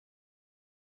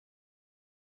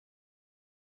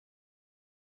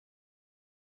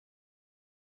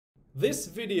This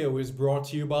video is brought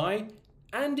to you by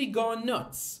Andy Gone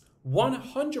Nuts.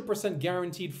 100%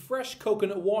 guaranteed fresh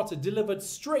coconut water delivered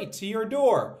straight to your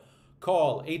door.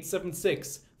 Call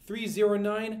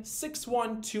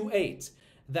 876-309-6128.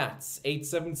 That's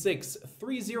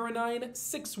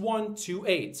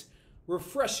 876-309-6128.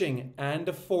 Refreshing and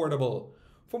affordable.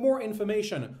 For more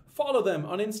information, follow them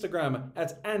on Instagram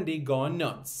at Andy Gone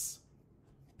Nuts.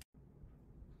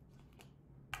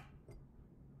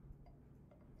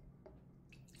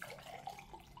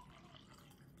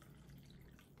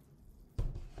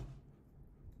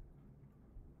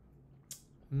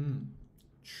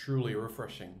 Truly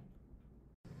refreshing.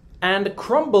 And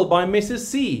Crumble by Mrs.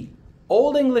 C.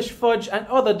 Old English fudge and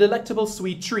other delectable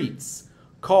sweet treats.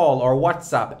 Call or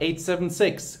WhatsApp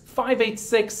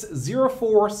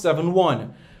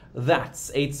 876-586-0471. That's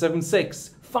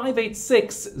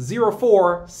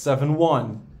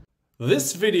 876-586-0471.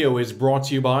 This video is brought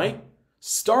to you by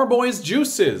Starboy's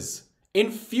Juices.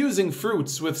 Infusing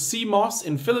fruits with sea moss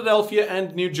in Philadelphia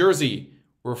and New Jersey.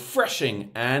 Refreshing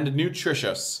and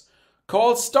nutritious.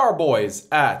 Call Starboys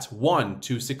at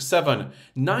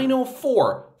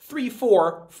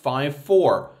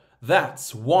 1-267-904-3454.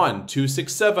 That's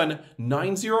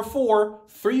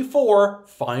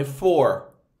 1-267-904-3454.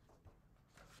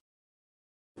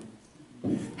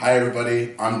 Hi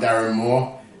everybody, I'm Darren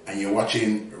Moore and you're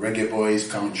watching Reggae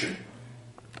Boys Commentary.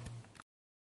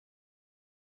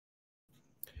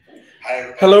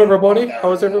 Hello everybody,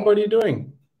 how's everybody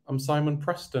doing? I'm Simon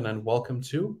Preston and welcome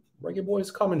to Reggae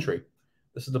Boys Commentary.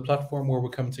 This is the platform where we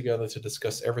come together to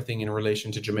discuss everything in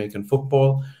relation to Jamaican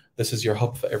football. This is your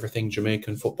hub for everything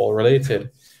Jamaican football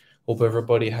related. Hope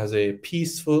everybody has a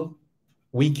peaceful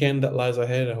weekend that lies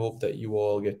ahead. I hope that you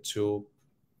all get to,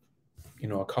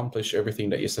 accomplish everything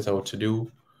that you set out to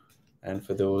do. And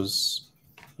for those,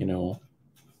 I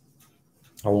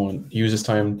won't use this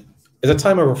time. It's a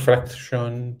time of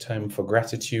reflection, time for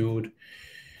gratitude.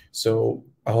 So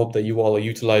I hope that you all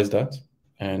utilize that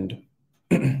and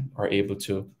are able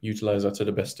to utilize that to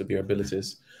the best of your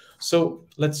abilities. So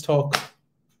let's talk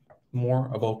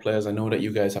more about players. I know that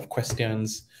you guys have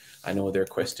questions. I know there are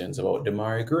questions about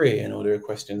Damari Gray. I know there are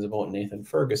questions about Nathan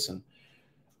Ferguson.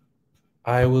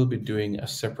 I will be doing a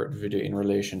separate video in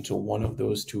relation to one of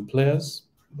those two players,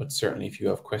 but certainly if you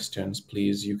have questions,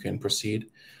 please, you can proceed.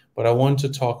 But I want to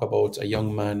talk about a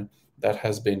young man that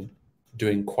has been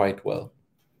doing quite well.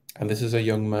 And this is a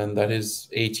young man that is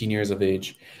 18 years of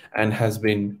age and has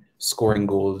been scoring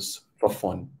goals for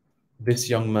fun. This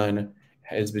young man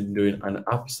has been doing an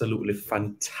absolutely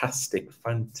fantastic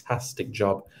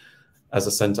job as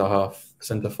a centre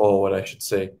forward, I should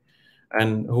say.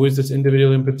 And who is this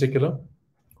individual in particular?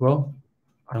 Well,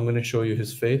 I'm going to show you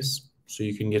his face so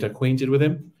you can get acquainted with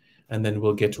him, and then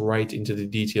we'll get right into the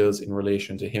details in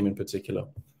relation to him in particular.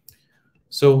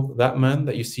 So that man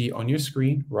that you see on your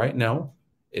screen right now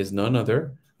is none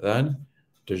other than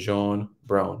Dajaune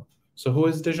Brown. So who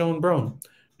is Dajaune Brown?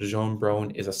 Dajaune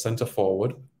Brown is a centre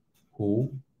forward who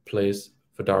plays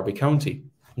for Derby County.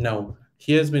 Now,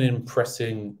 he has been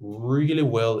impressing really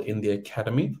well in the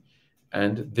academy,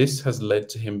 and this has led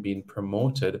to him being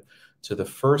promoted to the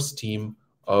first team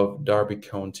of Derby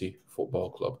County Football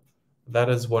Club. That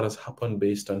is what has happened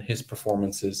based on his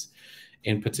performances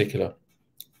in particular.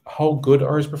 How good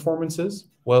are his performances?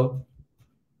 Well,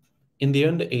 in the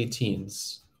under 18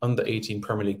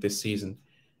 Premier League this season,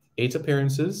 8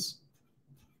 appearances,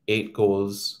 8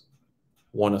 goals,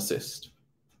 1 assist.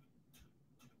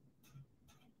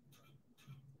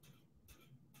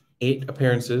 8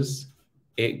 appearances,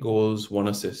 8 goals, 1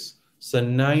 assist. So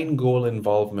 9 goal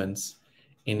involvements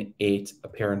in 8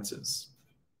 appearances.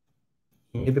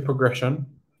 He made the progression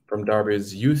from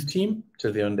Derby's youth team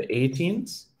to the under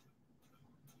 18s.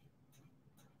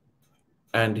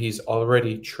 And he's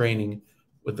already training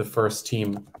with the first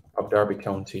team of Derby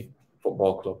County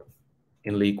Football Club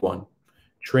in League One.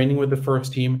 Training with the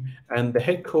first team, and the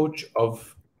head coach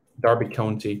of Derby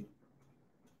County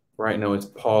right now is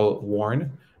Paul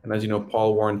Warren. And as you know,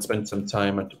 Paul Warren spent some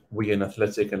time at Wigan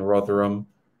Athletic and Rotherham.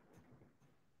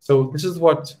 So this is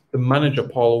what the manager,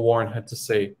 Paul Warren, had to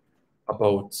say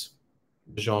about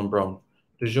Dajaune Brown.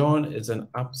 Dajaune is an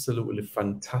absolutely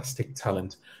fantastic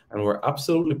talent, and we're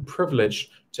absolutely privileged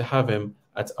to have him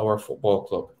at our football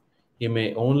club. He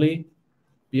may only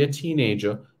be a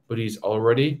teenager, but he's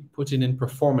already putting in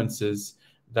performances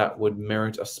that would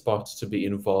merit a spot to be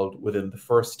involved within the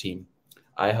first team.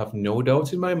 I have no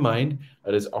doubt in my mind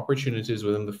that his opportunities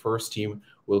within the first team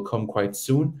will come quite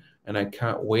soon, and I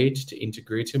can't wait to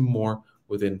integrate him more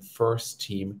within first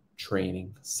team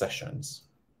training sessions.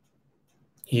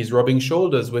 He's rubbing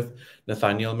shoulders with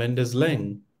Nathaniel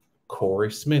Mendez-Leng,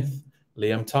 Corey Smith,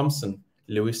 Liam Thompson,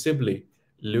 Louis Sibley,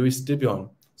 Louis Dibion,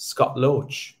 Scott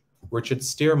Loach, Richard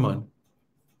Stearman,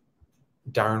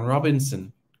 Darren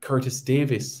Robinson, Curtis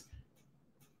Davis,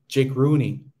 Jake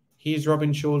Rooney. He's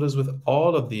rubbing shoulders with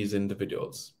all of these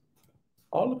individuals.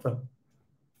 All of them.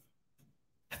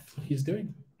 That's what he's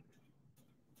doing.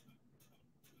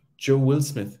 Joe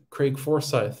Wilsmith, Craig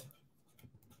Forsyth.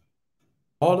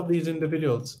 All of these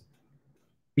individuals.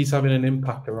 He's having an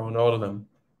impact around all of them.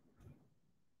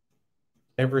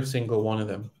 Every single one of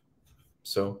them.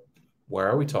 So where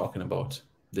are we talking about?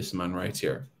 This man right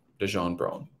here, Dajaune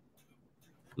Brown.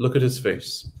 Look at his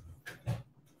face.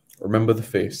 Remember the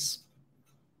face.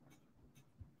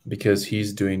 Because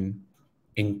he's doing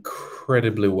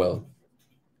incredibly well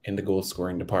in the goal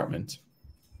scoring department.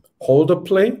 Hold up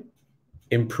play,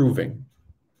 improving.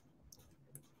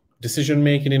 Decision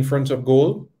making in front of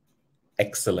goal,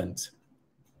 excellent.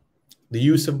 The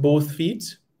use of both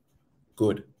feet,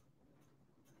 good.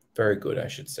 Very good, I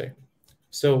should say.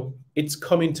 So it's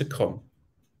coming to come.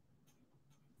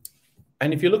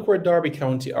 And if you look where Derby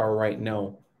County are right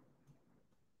now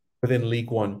within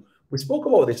League One, we spoke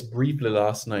about this briefly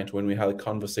last night when we had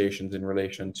conversations in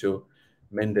relation to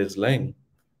Mendes Leng.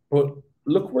 But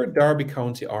look where Derby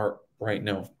County are right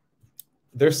now.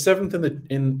 They're seventh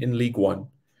in League One,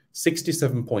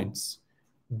 67 points.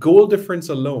 Goal difference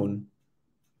alone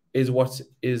is what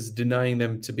is denying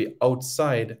them to be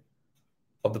outside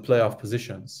of the playoff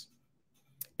positions.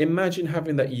 Imagine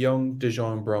having that young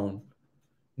Dajaune Brown,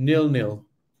 0-0,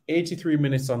 83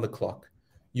 minutes on the clock.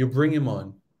 You bring him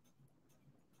on,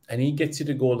 and he gets you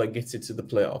the goal that gets you to the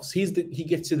playoffs. He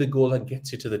gets you the goal that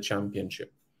gets you to the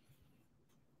championship.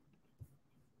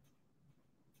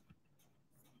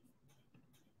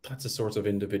 That's a sort of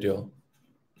individual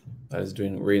that is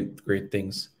doing great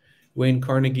things. Wayne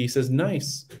Carnegie says,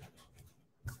 nice.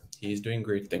 He's doing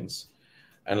great things.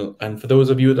 And for those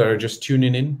of you that are just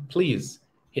tuning in, please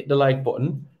hit the like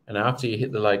button. And after you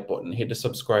hit the like button, hit the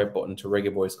subscribe button to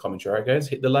Reggae Boys Commentary. All right, guys,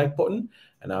 hit the like button.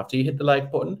 And after you hit the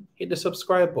like button, hit the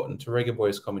subscribe button to Reggae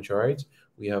Boys Commentary. All right?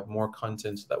 We have more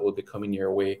content that will be coming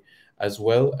your way as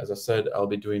well. As I said, I'll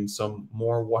be doing some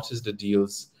more what is the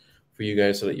deals for you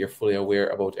guys so that you're fully aware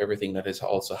about everything that is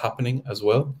also happening as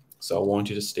well. So I want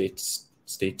you to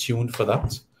stay tuned for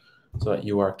that so that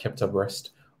you are kept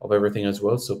abreast of everything as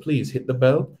well. So please hit the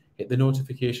bell, hit the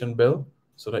notification bell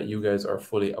so that you guys are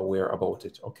fully aware about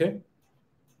it, okay?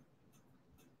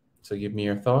 So give me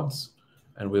your thoughts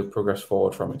and we'll progress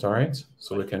forward from it, all right?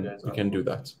 So we can do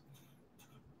that.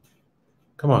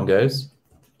 Come on, guys.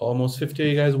 Almost 50 of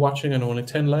you guys watching and only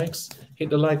 10 likes. Hit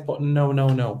the like button.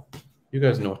 No. You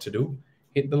guys know what to do.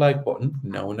 Hit the like button.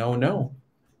 No.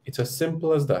 It's as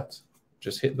simple as that.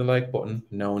 Just hit the like button.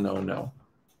 No.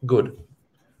 Good.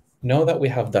 Now that we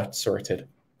have that sorted,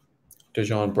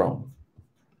 Dajaune Brown.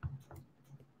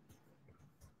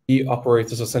 He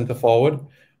operates as a centre forward,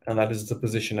 and that is the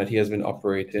position that he has been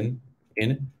operating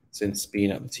in since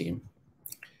being at the team.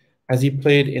 Has he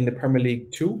played in the Premier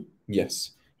League 2?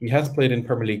 Yes, he has played in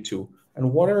Premier League 2.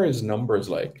 And what are his numbers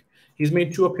like? He's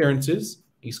made 2 appearances.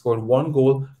 He scored 1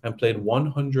 goal and played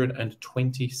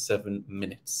 127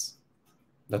 minutes.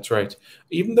 That's right.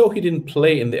 Even though he didn't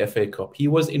play in the FA Cup, he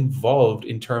was involved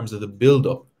in terms of the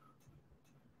build-up,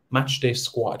 matchday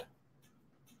squad,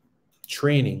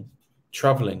 training,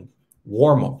 traveling,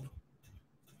 warm-up.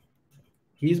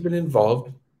 He's been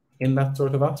involved in that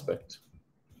sort of aspect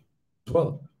as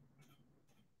well.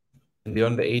 In the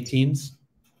under-18s,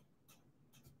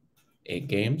 8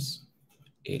 games,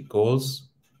 8 goals,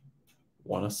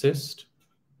 1 assist,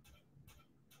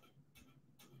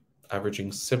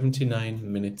 averaging 79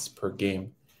 minutes per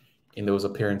game in those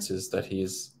appearances that he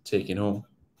is taking home.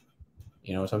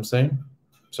 You know what I'm saying?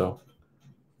 So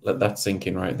let that sink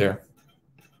in right there.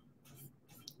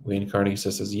 Wayne Carnegie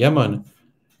says, yeah, man,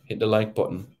 hit the like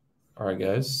button. All right,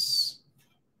 guys.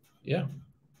 Yeah.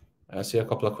 I see a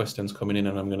couple of questions coming in,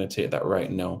 and I'm going to take that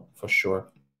right now for sure.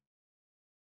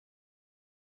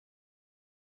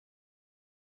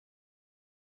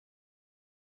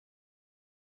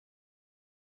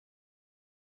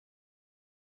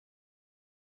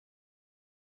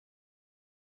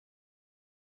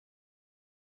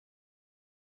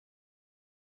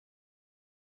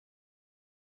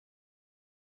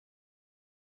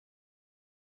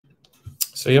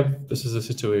 So, yeah, this is the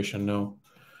situation now.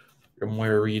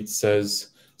 Moira Reed says,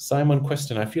 Simon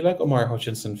question, I feel like Omar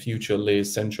Hutchinson's future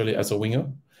lays centrally as a winger.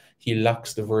 He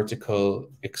lacks the vertical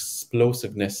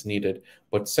explosiveness needed,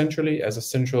 but centrally as a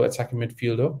central attacking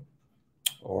midfielder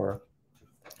or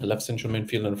a left central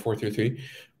midfielder in a 4-3-3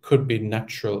 could be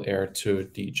natural heir to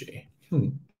DJ.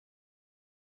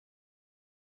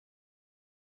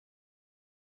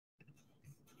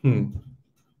 Hmm.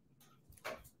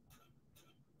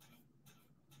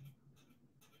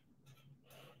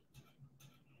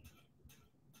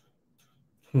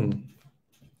 Hmm.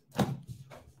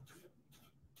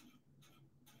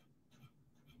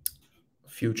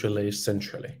 Future lays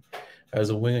centrally.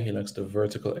 As a winger, he lacks the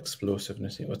vertical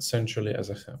explosiveness, but centrally,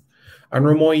 as I said. And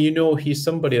Ramoy, you know, he's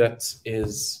somebody that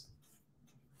is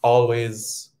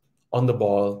always on the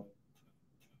ball,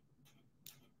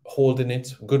 holding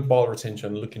it, good ball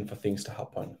retention, looking for things to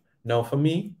happen. Now, for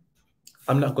me,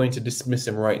 I'm not going to dismiss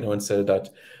him right now and say that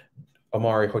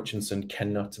Amari Hutchinson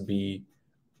cannot be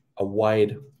a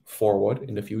wide forward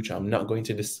in the future. I'm not going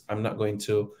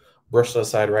to brush that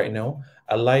aside right now.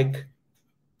 I like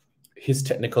his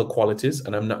technical qualities,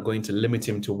 and I'm not going to limit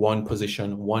him to one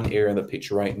position, one area of the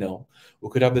pitch right now. We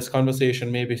could have this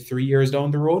conversation maybe 3 years down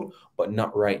the road, but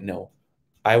not right now.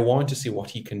 I want to see what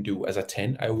he can do as a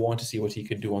 10. I want to see what he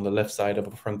could do on the left side of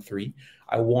a front three.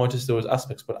 I want to see those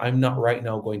aspects, but I'm not right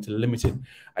now going to limit him.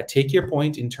 I take your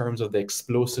point in terms of the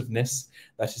explosiveness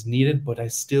that is needed, but I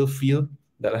still feel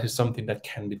that that is something that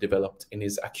can be developed in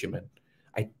his acumen.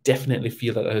 I definitely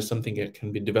feel that that is something that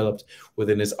can be developed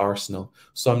within his arsenal.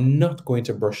 So I'm not going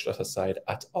to brush that aside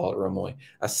at all, Ramoy.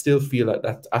 I still feel that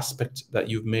that aspect that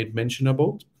you've made mention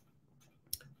about,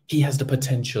 he has the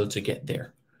potential to get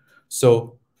there.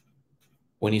 So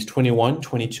when he's 21,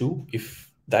 22, if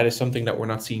that is something that we're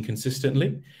not seeing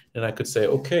consistently, then I could say,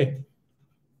 okay,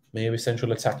 maybe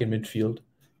central attacking midfield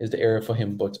is the area for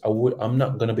him. But I'm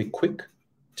not going to be quick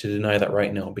to deny that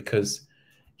right now, because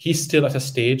he's still at a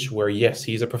stage where, yes,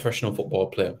 he's a professional football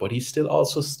player, but he's still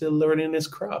learning his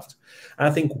craft. And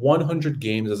I think 100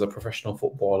 games as a professional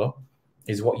footballer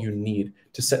is what you need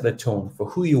to set the tone for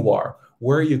who you are,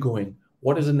 where are you going,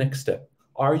 what is the next step?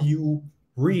 Are you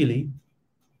really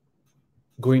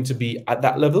going to be at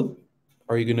that level?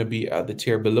 Are you going to be at the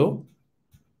tier below?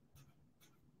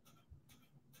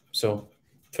 So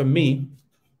for me,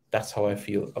 that's how I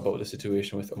feel about the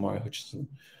situation with Amari Hutchinson.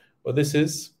 But this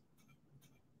is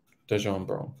Dajaune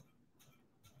Brown.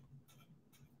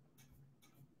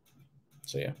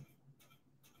 So yeah.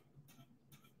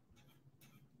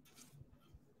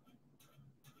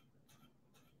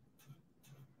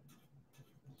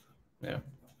 Yeah.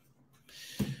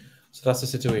 So that's the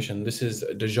situation. This is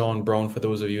Dajaune Brown. For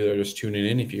those of you that are just tuning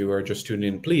in, if you are just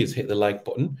tuning in, please hit the like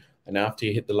button. And after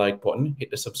you hit the like button,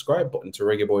 hit the subscribe button to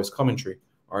Reggae Boys Commentary.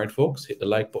 All right, folks, hit the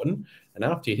like button. And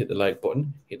after you hit the like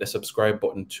button, hit the subscribe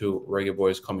button to Reggae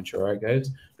Boys Commentary. All right, guys.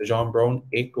 Dajaune Brown,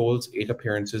 8 goals, 8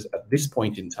 appearances at this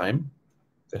point in time.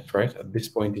 That's right. At this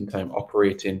point in time,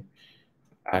 operating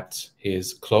at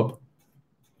his club,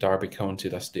 Derby County.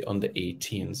 That's the under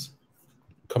 18s.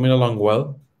 Coming along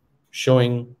well,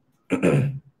 showing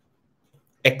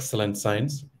excellent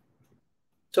signs.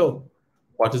 So,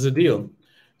 what is the deal?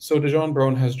 So, Dajaune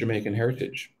Brown has Jamaican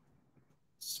heritage.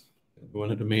 It's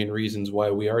one of the main reasons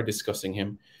why we are discussing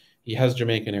him. He has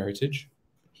Jamaican heritage.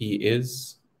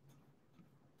 His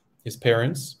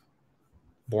parents,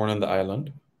 born on the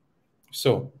island.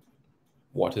 So,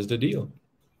 what is the deal?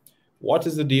 What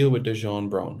is the deal with Dajaune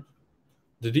Brown?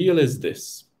 The deal is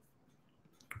this.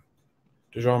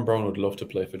 Dajaune Brown would love to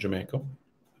play for Jamaica,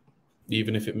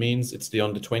 even if it means it's the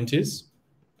under-20s,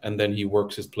 and then he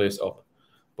works his place up.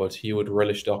 But he would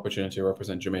relish the opportunity to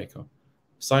represent Jamaica.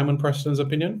 Simon Preston's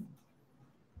opinion?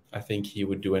 I think he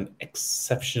would do an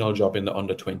exceptional job in the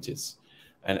under-20s.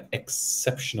 An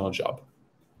exceptional job.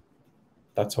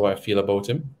 That's how I feel about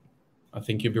him. I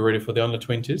think he'll be ready for the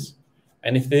under-20s.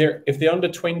 And if the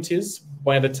under-20s,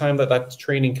 by the time that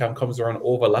training camp comes around,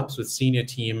 overlaps with senior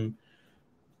team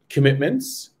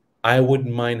commitments, I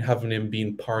wouldn't mind having him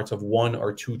being part of 1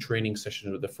 or 2 training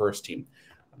sessions with the first team.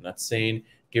 I'm not saying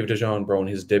give Dajaune Brown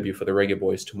his debut for the Reggae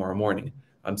Boys tomorrow morning.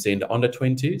 I'm saying the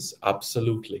under-20s,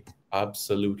 absolutely.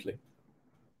 Absolutely.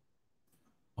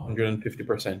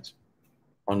 150%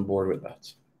 on board with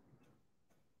that.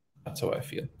 That's how I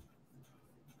feel.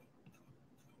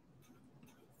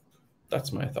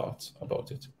 That's my thoughts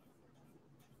about it.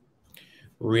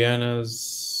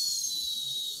 Rihanna's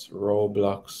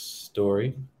Roblox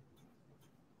story.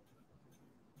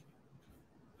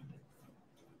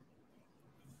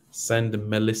 Send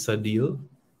Melissa deal.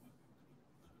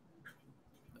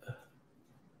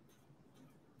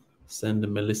 Send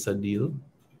Melissa deal.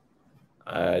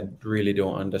 I really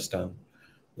don't understand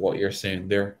what you're saying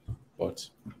there, but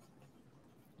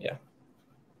yeah,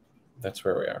 that's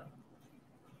where we are.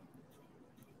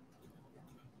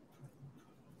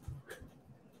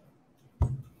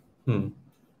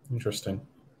 Interesting.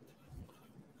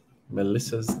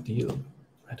 Melissa's deal.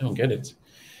 I don't get it.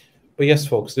 But yes,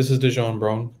 folks, this is Dajaune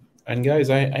Brown. And guys,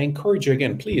 I encourage you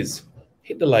again, please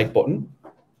hit the like button.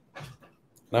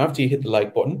 And after you hit the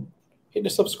like button, hit the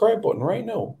subscribe button right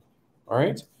now. All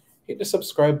right? Hit the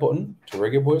subscribe button to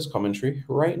Reggae Boys Commentary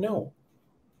right now.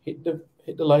 Hit the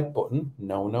like button.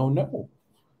 No.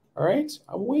 All right?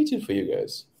 I'm waiting for you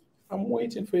guys.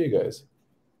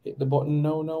 Hit the button.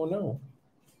 No.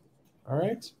 All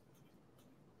right?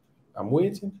 I'm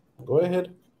waiting. Go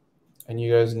ahead. And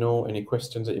you guys know any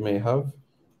questions that you may have,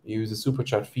 use the super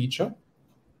chat feature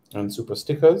and super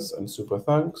stickers and super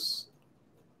thanks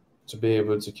to be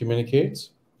able to communicate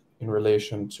in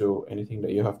relation to anything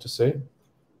that you have to say.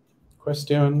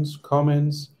 Questions,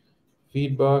 comments,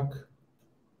 feedback.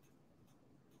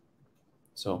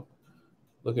 So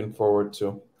looking forward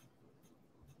to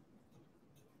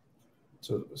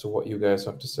what you guys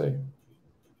have to say.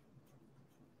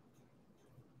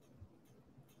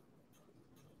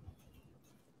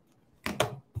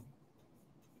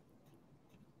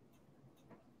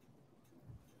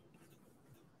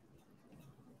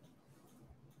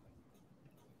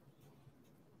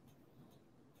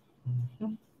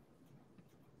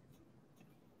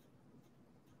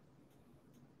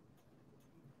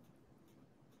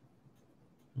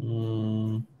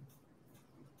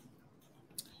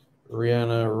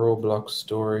 Rihanna Roblox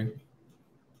story.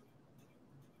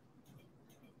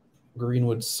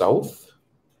 Greenwood South?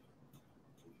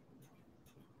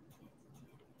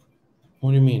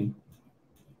 What do you mean?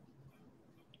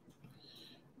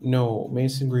 No,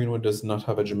 Mason Greenwood does not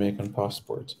have a Jamaican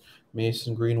passport.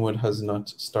 Mason Greenwood has not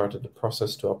started the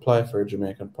process to apply for a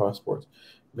Jamaican passport.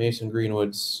 Mason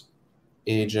Greenwood's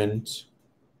agent,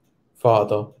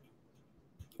 father,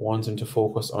 wants him to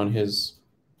focus on his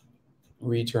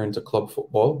return to club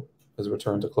football,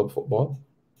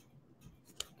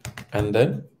 and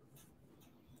then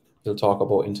he'll talk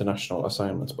about international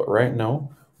assignments. But right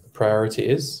now, the priority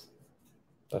is,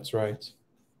 that's right,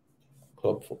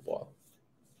 club football.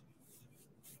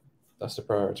 That's the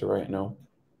priority right now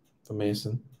for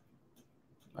Mason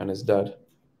and his dad.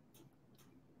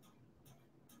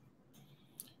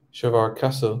 Shavar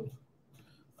Castle,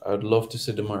 I would love to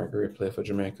see DeMar Gray play for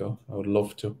Jamaica. I would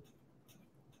love to.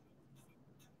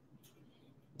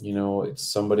 You know, it's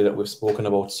somebody that we've spoken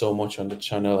about so much on the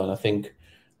channel, and I think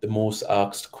the most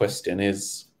asked question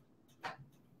is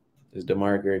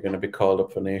DeMar Gray going to be called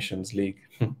up for Nations League?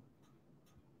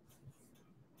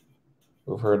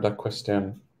 We've heard that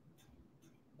question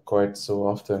quite so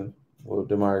often. Will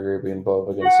DeMar Gray be involved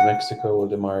against Mexico? Will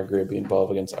DeMar Gray be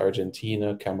involved against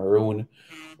Argentina, Cameroon?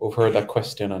 We've heard that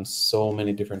question on so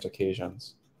many different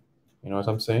occasions. You know what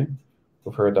I'm saying?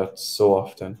 We've heard that so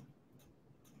often.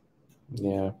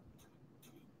 Yeah.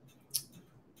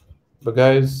 But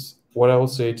guys, what I will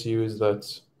say to you is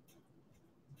that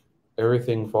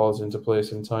everything falls into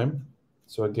place in time.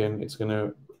 So again, it's going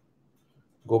to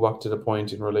go back to the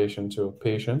point in relation to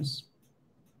patience.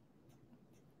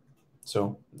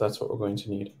 So that's what we're going to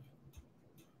need.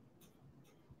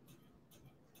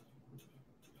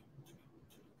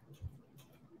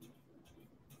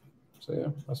 So yeah,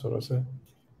 that's what I'll say.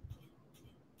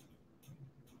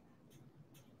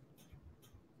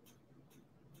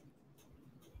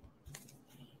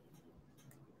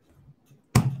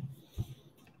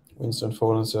 Winston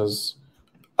Foden says,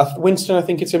 Winston, I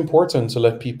think it's important to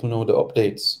let people know the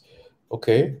updates.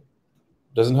 Okay.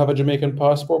 Doesn't have a Jamaican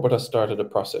passport, but has started a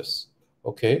process.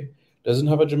 Okay. Doesn't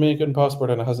have a Jamaican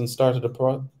passport and hasn't started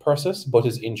a process, but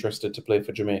is interested to play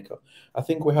for Jamaica. I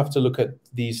think we have to look at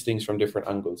these things from different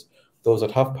angles. Those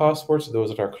that have passports, those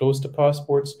that are close to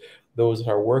passports, those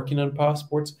that are working on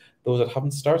passports, those that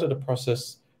haven't started a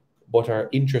process, but are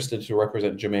interested to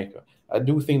represent Jamaica. I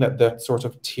do think that that sort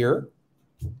of tier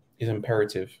is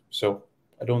imperative. So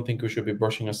I don't think we should be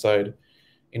brushing aside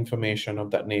information of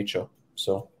that nature.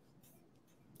 So,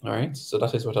 all right. So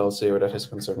that is what I'll say where that is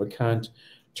concerned. We can't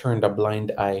turn a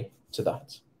blind eye to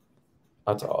that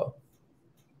at all.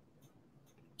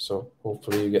 So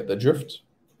hopefully you get the drift.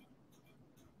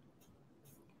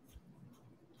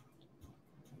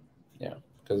 Yeah,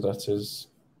 because that's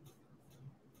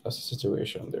the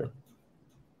situation there.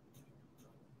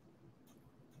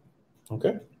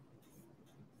 Okay.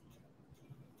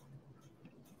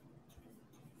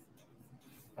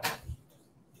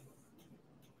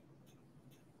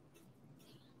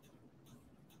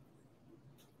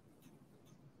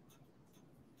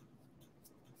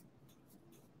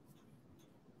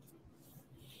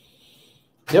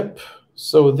 Yep.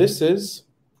 So this is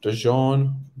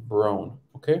Dajaune Brown.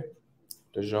 Okay.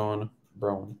 Dajaune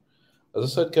Brown. As I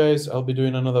said, guys, I'll be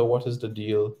doing another What is the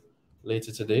Deal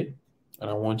later today. And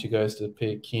I want you guys to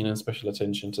pay keen and special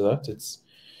attention to that. It's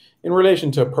in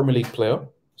relation to a Premier League player.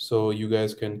 so you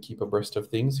guys can keep abreast of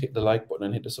things. Hit the like button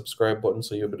and hit the subscribe button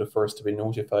so you'll be the first to be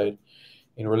notified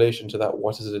in relation to that.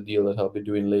 What is the deal that I'll be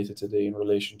doing later today in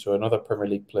relation to another Premier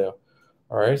League player?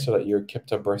 All right, so that you're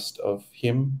kept abreast of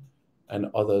him and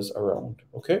others around.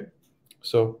 Okay,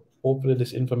 so hopefully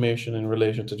this information in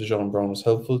relation to Dajaune Brown was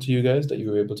helpful to you guys, that you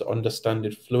were able to understand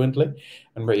it fluently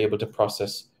and were able to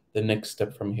process the next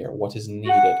step from here, what is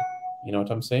needed. You know what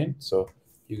I'm saying? So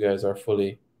you guys are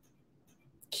fully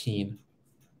keen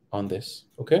on this.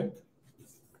 Okay?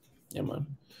 Yeah, man.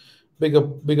 Big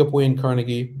up Wayne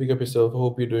Carnegie. Big up yourself. I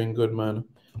hope you're doing good, man.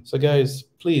 So guys,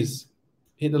 please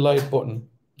hit the like button.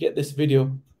 Get this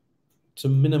video to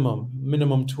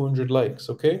minimum 200 likes,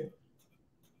 okay?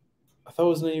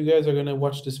 1,000 of you guys are gonna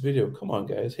watch this video. Come on,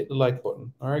 guys, hit the like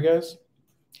button. All right, guys,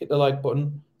 hit the like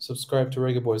button. Subscribe to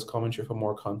Reggae Boys Commentary for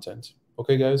more content.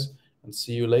 Okay, guys, and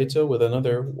see you later with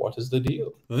another What is the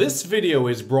Deal? This video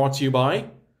is brought to you by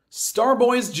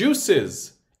Starboys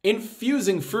Juices,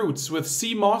 infusing fruits with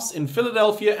sea moss in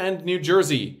Philadelphia and New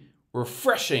Jersey.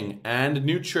 Refreshing and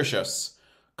nutritious.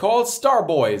 Call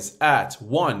Starboys at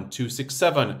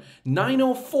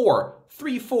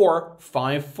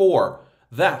 1-267-904-3454.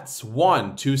 That's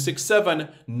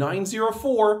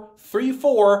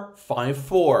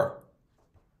 1-267-904-3454.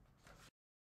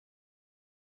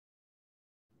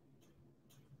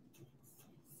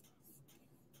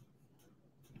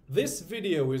 This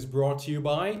video is brought to you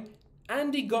by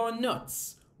Andy Gone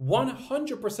Nuts.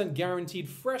 100% guaranteed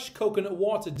fresh coconut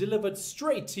water delivered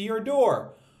straight to your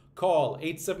door. Call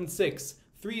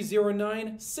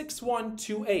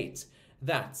 876-309-6128.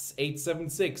 That's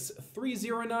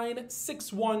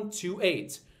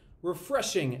 876-309-6128.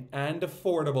 Refreshing and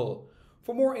affordable.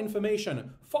 For more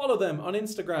information, follow them on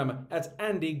Instagram at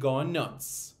Andy Gone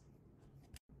Nuts.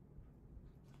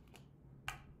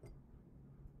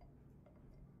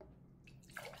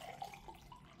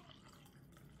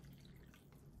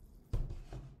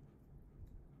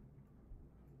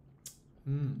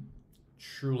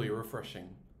 Truly refreshing.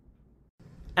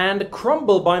 And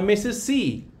Crumble by Mrs.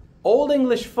 C. Old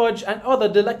English fudge and other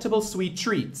delectable sweet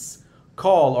treats.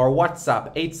 Call or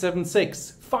WhatsApp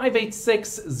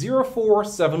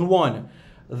 876-586-0471.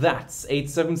 That's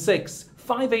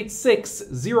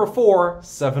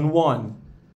 876-586-0471.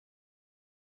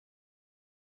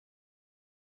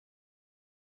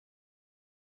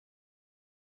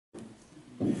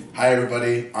 Hi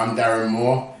everybody, I'm Darren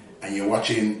Moore and you're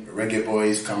watching Reggae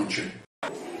Boys Commentary.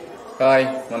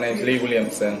 Hi, my name's Lee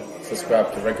Williamson.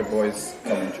 Subscribe to Reggae Boys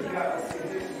Commentary.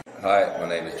 Hi, my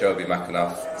name is Joby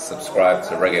McAnuff. Subscribe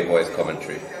to Reggae Boys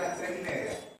Commentary.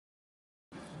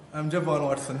 I'm Javon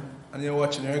Watson, and you're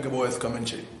watching Reggae Boys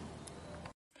Commentary.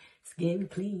 Skin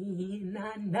clean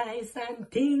and nice and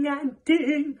ting and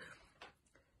ting.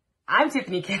 I'm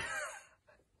Tiffany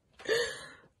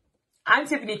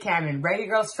Cameron, Reggae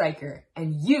Girl Striker,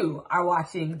 and you are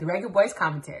watching the Reggae Boys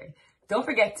Commentary. Don't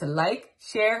forget to like,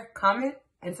 share, comment,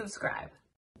 and subscribe.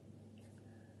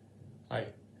 Hi,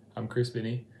 I'm Chris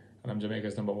Binney, and I'm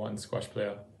Jamaica's #1 squash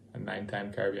player and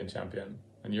 9-time Caribbean champion,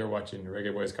 and you're watching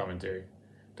Reggae Boys Commentary.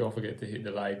 Don't forget to hit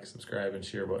the like, subscribe, and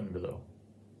share button below.